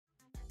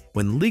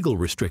When legal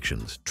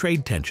restrictions,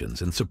 trade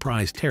tensions, and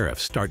surprise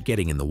tariffs start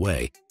getting in the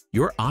way,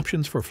 your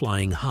options for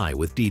flying high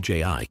with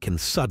DJI can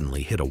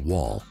suddenly hit a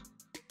wall.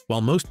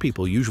 While most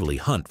people usually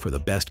hunt for the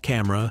best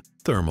camera,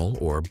 thermal,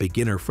 or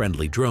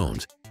beginner-friendly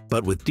drones,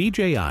 but with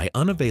DJI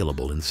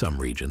unavailable in some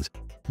regions,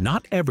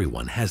 not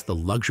everyone has the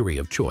luxury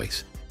of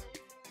choice.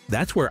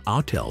 That's where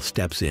Autel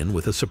steps in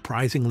with a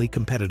surprisingly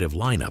competitive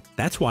lineup.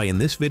 That's why in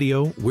this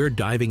video, we're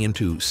diving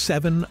into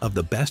 7 of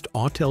the best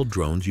Autel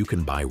drones you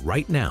can buy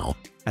right now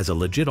as a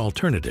legit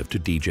alternative to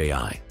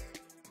DJI.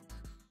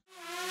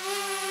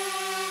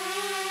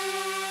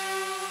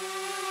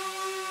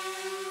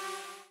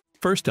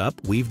 First up,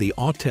 we've the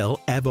Autel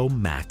Evo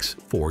Max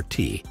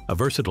 4T, a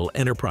versatile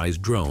enterprise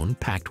drone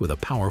packed with a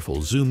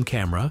powerful zoom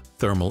camera,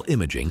 thermal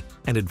imaging,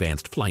 and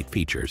advanced flight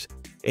features.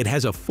 It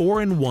has a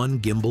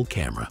 4-in-1 gimbal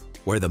camera,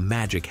 where the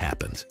magic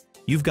happens.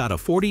 You've got a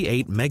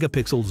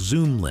 48-megapixel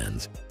zoom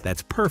lens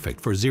that's perfect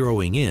for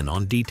zeroing in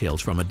on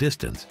details from a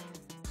distance.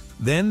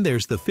 Then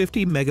there's the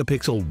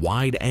 50-megapixel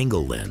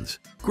wide-angle lens,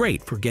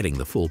 great for getting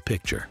the full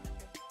picture.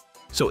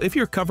 So if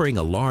you're covering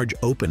a large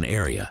open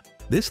area,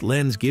 this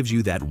lens gives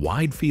you that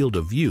wide field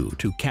of view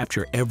to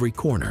capture every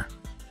corner.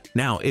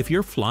 Now, if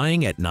you're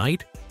flying at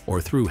night or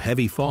through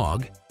heavy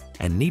fog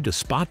and need to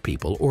spot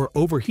people or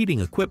overheating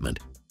equipment,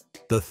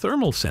 the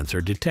thermal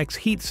sensor detects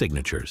heat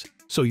signatures,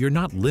 so you're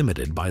not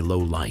limited by low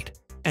light.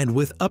 And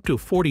with up to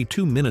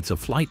 42 minutes of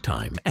flight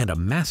time and a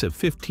massive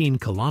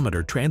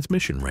 15-kilometer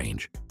transmission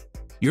range,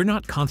 you're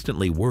not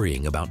constantly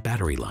worrying about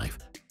battery life.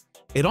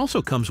 It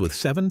also comes with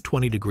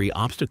 720-degree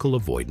obstacle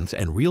avoidance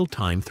and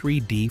real-time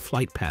 3D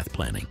flight path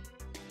planning.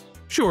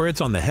 Sure,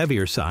 it's on the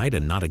heavier side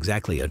and not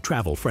exactly a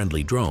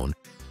travel-friendly drone,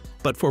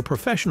 but for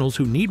professionals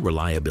who need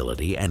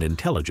reliability and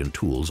intelligent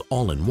tools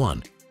all in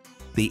one,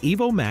 the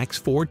Evo Max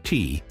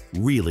 4T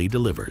really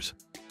delivers.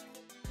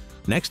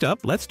 Next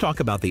up, let's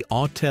talk about the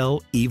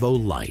Autel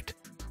Evo Lite,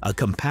 a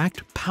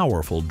compact,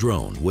 powerful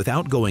drone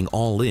without going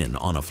all in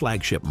on a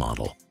flagship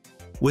model.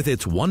 With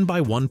its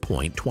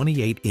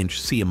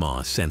 1x1.28-inch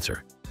CMOS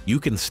sensor, you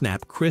can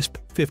snap crisp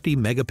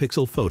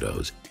 50-megapixel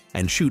photos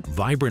and shoot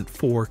vibrant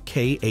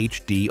 4K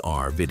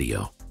HDR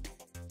video.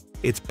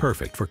 It's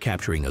perfect for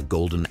capturing a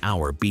golden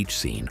hour beach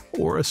scene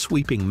or a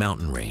sweeping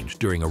mountain range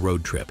during a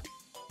road trip.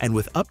 And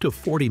with up to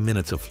 40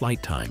 minutes of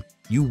flight time,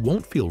 you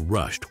won't feel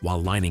rushed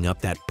while lining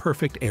up that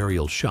perfect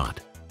aerial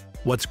shot.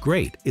 What's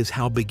great is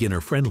how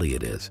beginner-friendly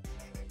it is.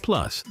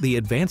 Plus, the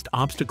advanced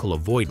obstacle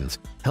avoidance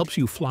helps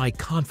you fly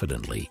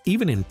confidently,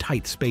 even in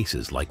tight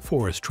spaces like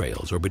forest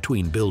trails or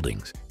between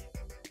buildings.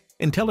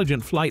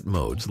 Intelligent flight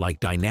modes like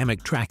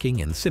dynamic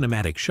tracking and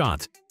cinematic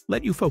shots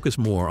let you focus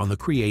more on the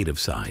creative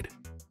side.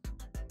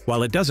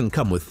 While it doesn't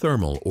come with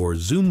thermal or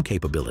zoom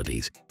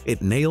capabilities,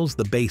 it nails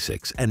the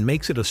basics and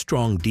makes it a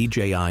strong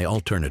DJI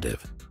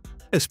alternative,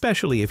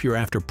 especially if you're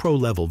after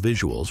pro-level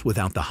visuals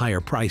without the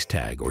higher price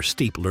tag or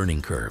steep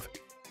learning curve.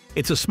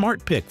 It's a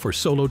smart pick for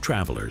solo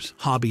travelers,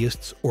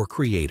 hobbyists, or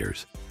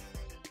creators.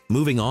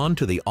 Moving on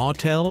to the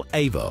Autel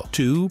Evo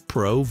 2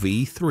 Pro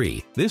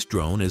V3. This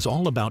drone is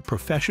all about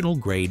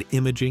professional-grade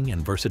imaging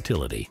and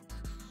versatility.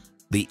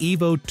 The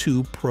Evo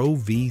 2 Pro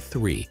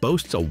V3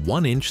 boasts a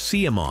 1-inch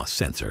CMOS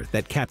sensor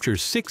that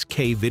captures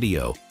 6K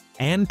video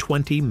and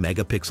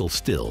 20-megapixel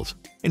stills,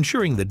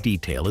 ensuring the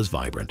detail is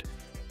vibrant.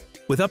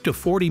 With up to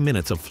 40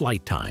 minutes of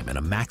flight time and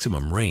a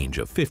maximum range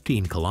of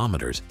 15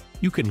 kilometers,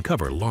 you can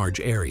cover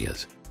large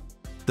areas.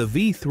 The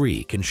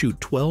V3 can shoot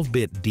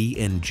 12-bit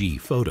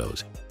DNG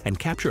photos and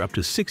capture up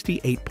to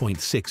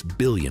 68.6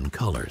 billion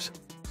colors.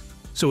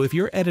 So if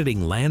you're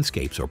editing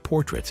landscapes or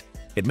portraits,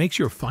 it makes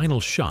your final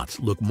shots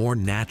look more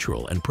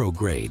natural and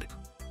pro-grade.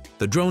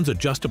 The drone's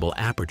adjustable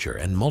aperture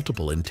and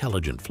multiple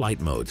intelligent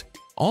flight modes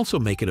also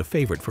make it a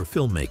favorite for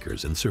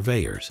filmmakers and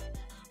surveyors.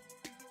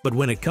 But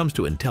when it comes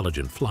to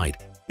intelligent flight,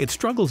 it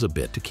struggles a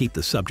bit to keep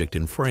the subject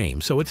in frame,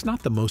 so it's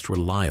not the most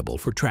reliable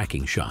for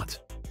tracking shots.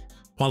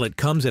 While it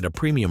comes at a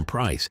premium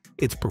price,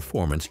 its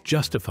performance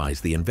justifies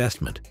the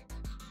investment.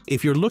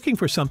 If you're looking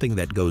for something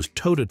that goes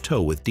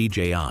toe-to-toe with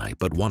DJI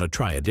but want to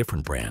try a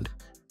different brand,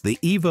 the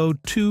Evo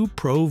 2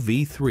 Pro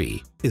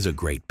V3 is a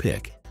great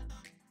pick.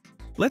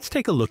 Let's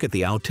take a look at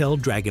the Autel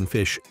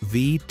Dragonfish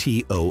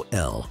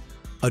VTOL,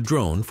 a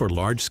drone for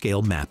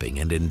large-scale mapping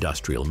and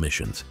industrial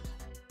missions.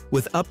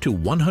 With up to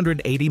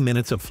 180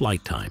 minutes of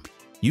flight time,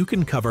 you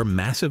can cover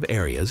massive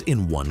areas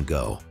in one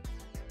go,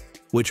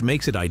 which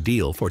makes it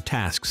ideal for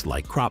tasks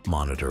like crop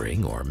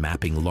monitoring or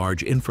mapping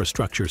large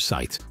infrastructure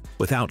sites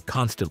without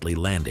constantly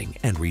landing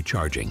and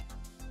recharging.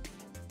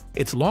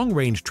 Its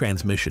long-range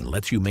transmission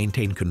lets you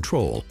maintain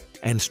control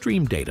and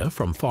stream data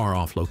from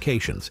far-off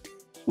locations,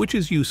 which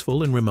is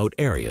useful in remote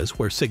areas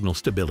where signal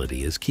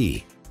stability is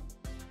key.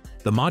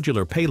 The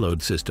modular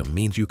payload system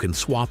means you can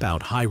swap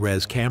out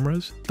high-res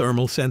cameras,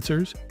 thermal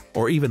sensors,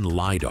 or even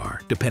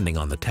LiDAR, depending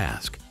on the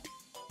task.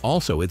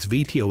 Also, its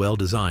VTOL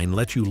design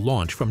lets you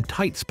launch from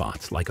tight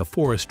spots like a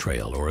forest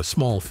trail or a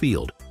small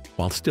field,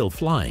 while still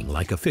flying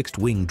like a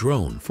fixed-wing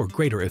drone for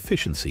greater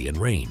efficiency and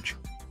range.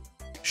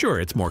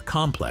 Sure, it's more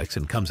complex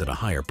and comes at a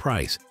higher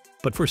price,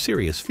 but for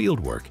serious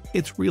fieldwork,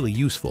 it's really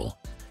useful.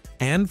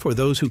 And for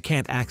those who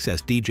can't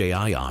access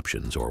DJI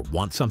options or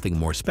want something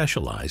more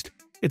specialized,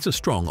 it's a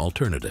strong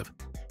alternative.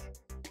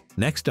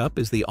 Next up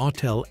is the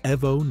Autel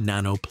Evo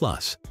Nano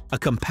Plus, a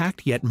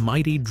compact yet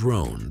mighty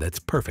drone that's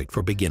perfect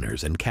for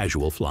beginners and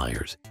casual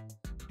flyers.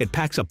 It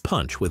packs a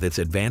punch with its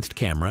advanced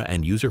camera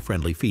and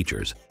user-friendly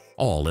features,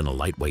 all in a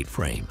lightweight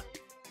frame.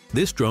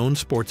 This drone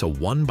sports a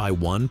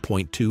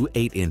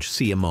 1x1.28-inch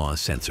CMOS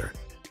sensor,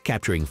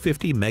 capturing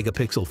 50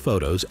 megapixel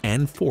photos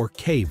and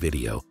 4K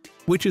video,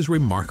 which is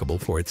remarkable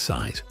for its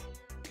size.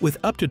 With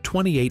up to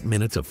 28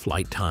 minutes of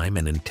flight time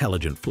and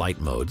intelligent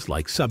flight modes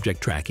like subject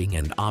tracking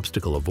and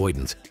obstacle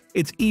avoidance,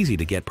 it's easy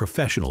to get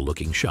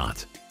professional-looking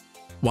shots.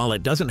 While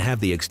it doesn't have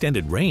the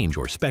extended range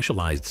or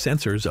specialized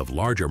sensors of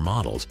larger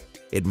models,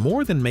 it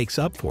more than makes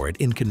up for it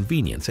in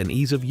convenience and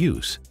ease of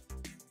use.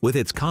 With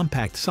its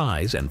compact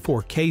size and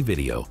 4K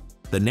video,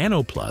 the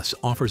Nano Plus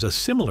offers a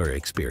similar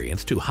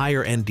experience to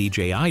higher-end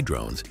DJI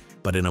drones,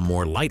 but in a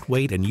more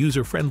lightweight and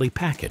user-friendly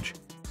package.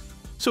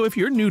 So if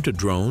you're new to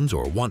drones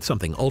or want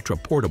something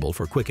ultra-portable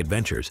for quick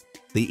adventures,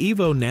 the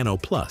Evo Nano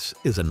Plus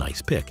is a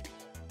nice pick.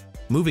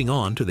 Moving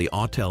on to the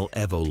Autel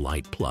Evo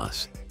Lite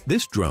Plus.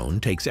 This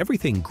drone takes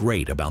everything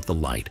great about the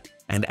Lite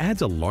and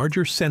adds a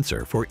larger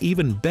sensor for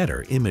even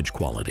better image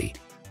quality.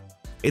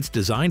 It's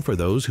designed for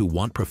those who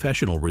want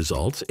professional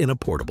results in a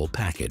portable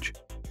package.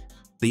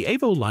 The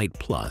Evo Lite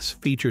Plus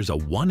features a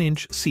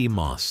 1-inch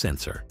CMOS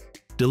sensor,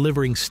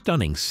 delivering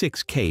stunning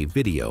 6K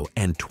video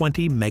and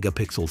 20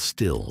 megapixel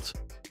stills.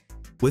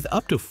 With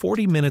up to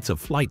 40 minutes of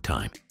flight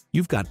time,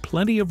 you've got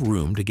plenty of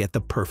room to get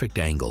the perfect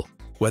angle,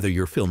 whether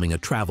you're filming a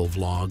travel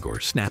vlog or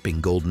snapping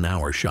golden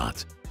hour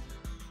shots.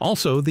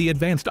 Also, the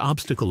advanced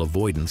obstacle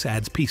avoidance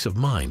adds peace of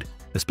mind,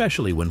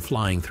 especially when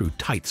flying through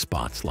tight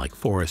spots like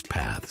forest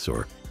paths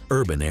or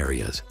urban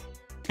areas.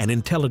 And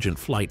intelligent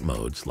flight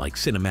modes like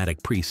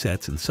cinematic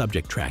presets and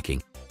subject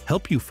tracking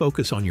help you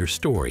focus on your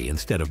story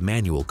instead of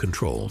manual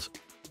controls.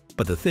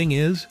 But the thing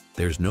is,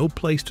 there's no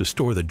place to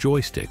store the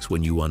joysticks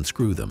when you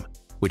unscrew them,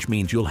 which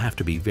means you'll have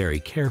to be very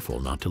careful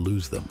not to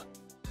lose them.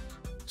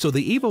 So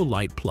the Evo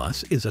Lite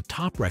Plus is a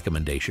top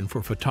recommendation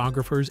for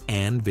photographers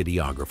and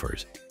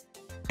videographers.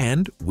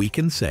 And we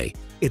can say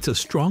it's a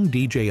strong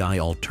DJI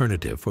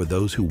alternative for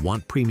those who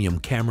want premium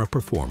camera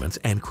performance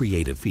and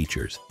creative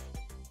features.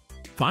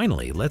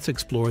 Finally, let's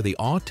explore the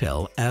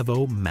Autel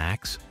Evo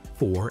Max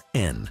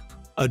 4N,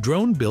 a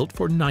drone built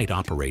for night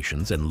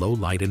operations and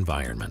low-light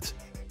environments.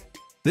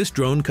 This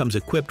drone comes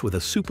equipped with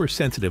a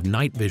super-sensitive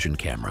night vision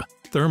camera,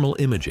 thermal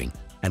imaging,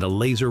 and a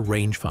laser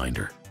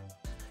rangefinder.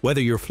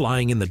 Whether you're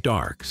flying in the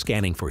dark,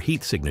 scanning for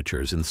heat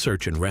signatures in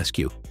search and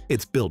rescue,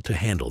 it's built to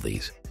handle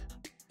these.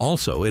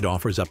 Also, it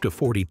offers up to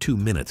 42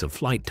 minutes of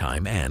flight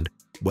time and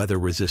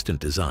weather-resistant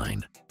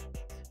design.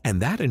 And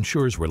that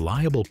ensures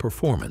reliable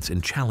performance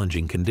in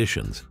challenging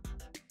conditions.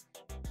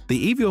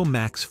 The Evo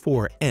Max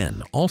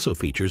 4N also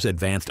features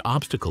advanced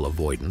obstacle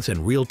avoidance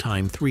and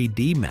real-time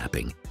 3D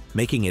mapping,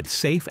 making it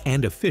safe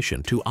and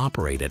efficient to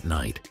operate at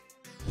night.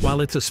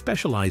 While it's a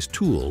specialized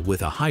tool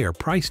with a higher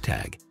price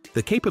tag,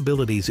 the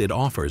capabilities it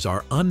offers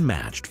are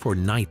unmatched for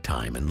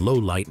nighttime and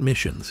low-light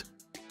missions.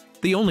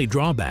 The only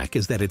drawback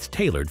is that it's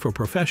tailored for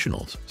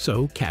professionals,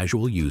 so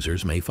casual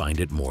users may find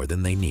it more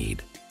than they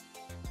need.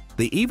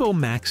 The Evo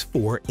Max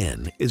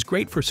 4N is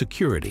great for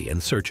security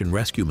and search and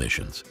rescue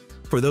missions.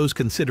 For those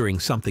considering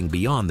something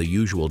beyond the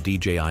usual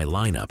DJI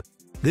lineup,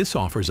 this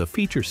offers a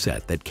feature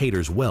set that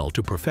caters well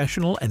to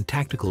professional and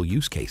tactical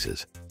use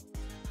cases.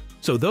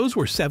 So those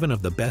were 7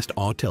 of the best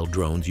Autel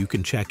drones you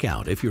can check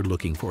out if you're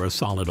looking for a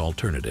solid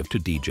alternative to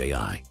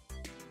DJI.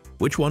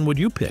 Which one would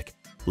you pick?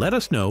 Let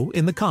us know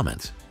in the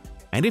comments.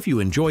 And if you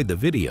enjoyed the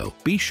video,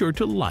 be sure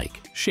to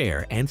like,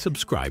 share, and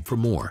subscribe for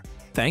more.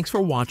 Thanks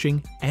for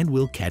watching, and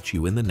we'll catch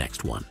you in the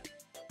next one.